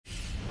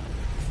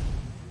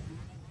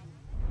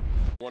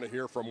Want to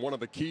hear from one of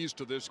the keys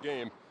to this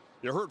game.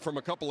 You heard from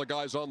a couple of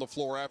guys on the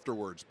floor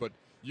afterwards, but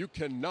you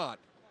cannot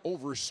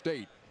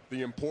overstate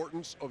the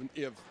importance of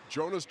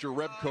Jonas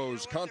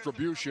Jerebko's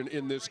contribution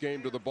in this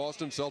game to the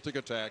Boston Celtic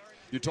attack.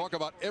 You talk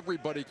about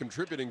everybody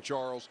contributing,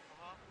 Charles.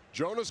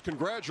 Jonas,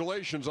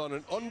 congratulations on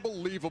an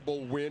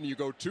unbelievable win. You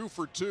go 2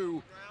 for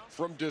 2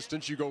 from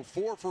distance. You go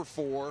 4 for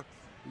 4.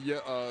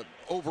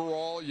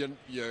 Overall,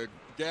 you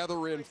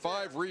gather in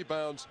 5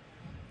 rebounds.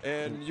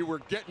 And you were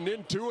getting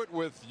into it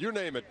with, you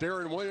name it,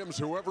 Darren Williams,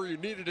 whoever you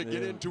needed to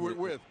get into it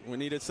with. We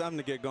needed something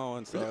to get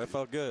going, so it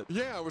felt good.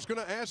 Yeah, I was going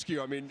to ask you,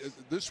 I mean,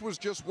 this was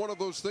just one of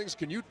those things.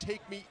 Can you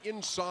take me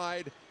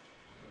inside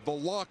the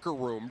locker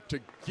room to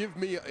give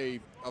me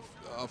a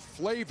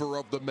flavor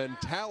of the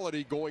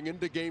mentality going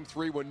into Game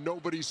 3 when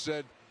nobody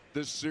said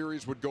this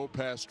series would go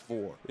past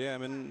 4? Yeah, I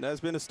mean,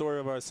 that's been the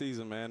story of our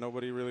season, man.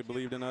 Nobody really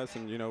believed in us,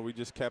 and, we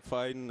just kept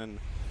fighting. And,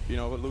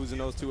 losing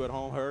those 2 at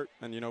home hurt.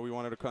 And, we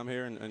wanted to come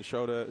here and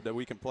show that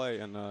we can play.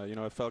 And,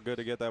 it felt good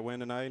to get that win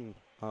tonight. And,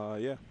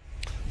 yeah.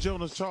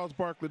 Jonas, Charles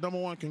Barkley, number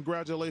one,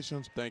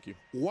 congratulations. Thank you.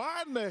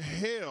 Why in the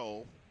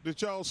hell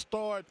did y'all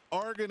start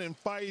arguing and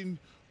fighting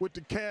with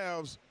the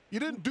Cavs? You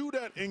didn't do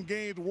that in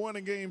Games 1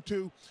 and Game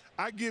 2.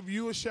 I give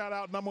you a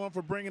shout-out, number one,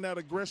 for bringing that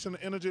aggression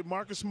and energy.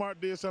 Marcus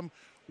Smart did something.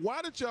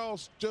 Why did y'all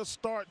just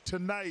start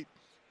tonight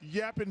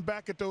yapping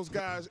back at those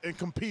guys and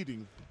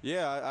competing?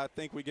 Yeah, I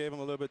think we gave them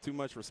a little bit too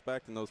much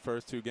respect in those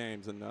first 2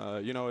 games. And,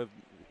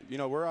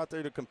 we're out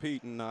there to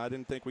compete, and I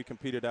didn't think we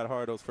competed that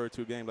hard those first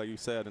 2 games, like you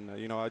said. And,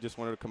 I just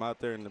wanted to come out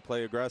there and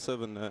play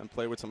aggressive and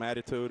play with some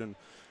attitude. And,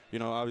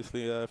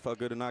 obviously it felt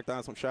good to knock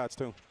down some shots,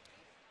 too.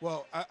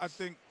 Well, I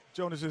think,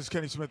 Jonas, this is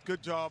Kenny Smith.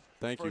 Good job.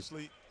 Thank you.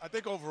 Firstly, I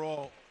think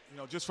overall,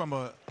 just from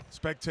a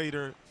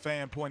spectator,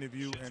 fan point of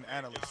view and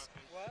analyst,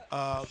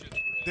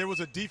 there was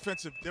a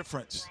defensive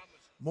difference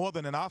more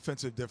than an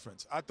offensive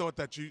difference. I thought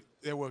that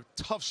there were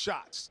tough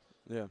shots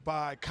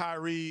by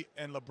Kyrie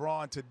and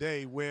LeBron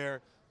today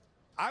where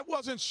I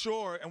wasn't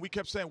sure, and we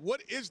kept saying,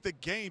 what is the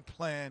game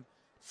plan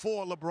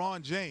for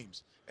LeBron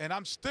James? And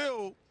I'm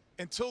still,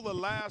 until the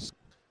last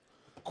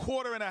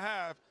quarter and a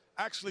half,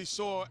 actually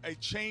saw a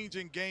change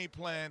in game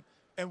plan.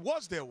 And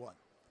was there one?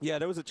 Yeah,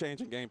 there was a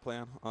change in game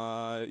plan.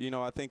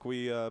 I think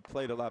we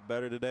played a lot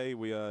better today.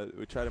 We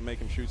tried to make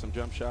him shoot some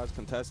jump shots,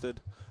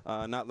 contested,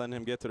 not letting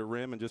him get to the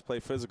rim, and just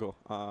play physical.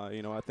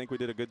 I think we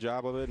did a good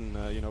job of it, and,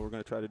 we're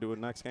going to try to do it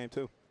next game,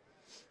 too.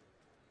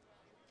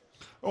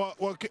 Well,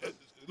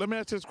 let me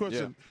ask this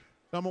question. Yeah.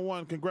 Number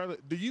one,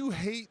 congratulations. Do you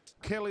hate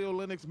Kelly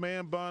Olynyk's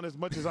man bun as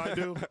much as I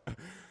do?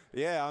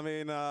 Yeah, I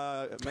mean,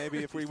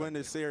 maybe if we win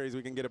this series,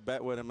 we can get a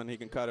bet with him and he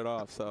can cut it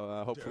off.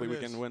 So hopefully we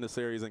can win the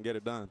series and get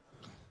it done.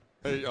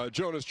 Hey,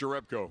 Jonas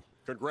Jerebko,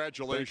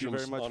 congratulations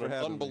very much on an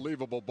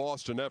unbelievable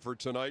Boston effort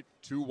tonight.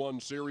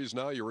 2-1 series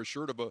now. You're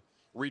assured of a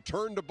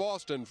return to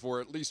Boston for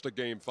at least a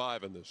Game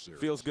 5 in this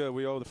series. Feels good.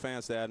 We owe the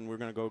fans that, and we're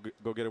going to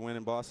go get a win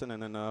in Boston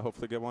and then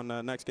hopefully get one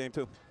next game,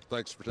 too.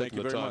 Thanks for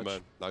taking the time,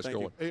 man. Nice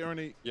going. Hey,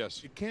 Ernie.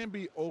 Yes. It can't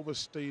be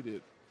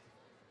overstated,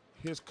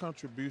 his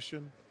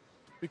contribution,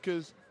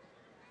 because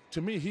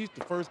to me, he's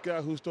the first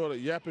guy who started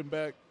yapping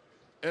back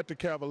at the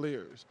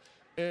Cavaliers.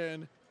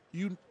 And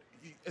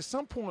at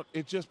some point,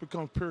 it just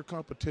becomes pure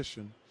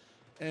competition.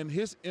 And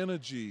his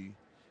energy,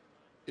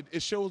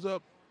 it shows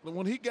up.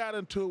 When he got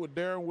into it with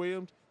Darren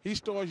Williams, he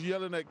starts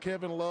yelling at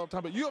Kevin Love,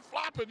 talking about, you're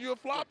flopping, you're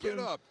flopping.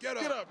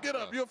 Get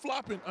up, you're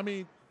flopping. I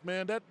mean,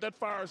 man, that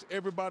fires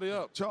everybody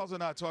up. Charles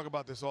and I talk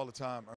about this all the time.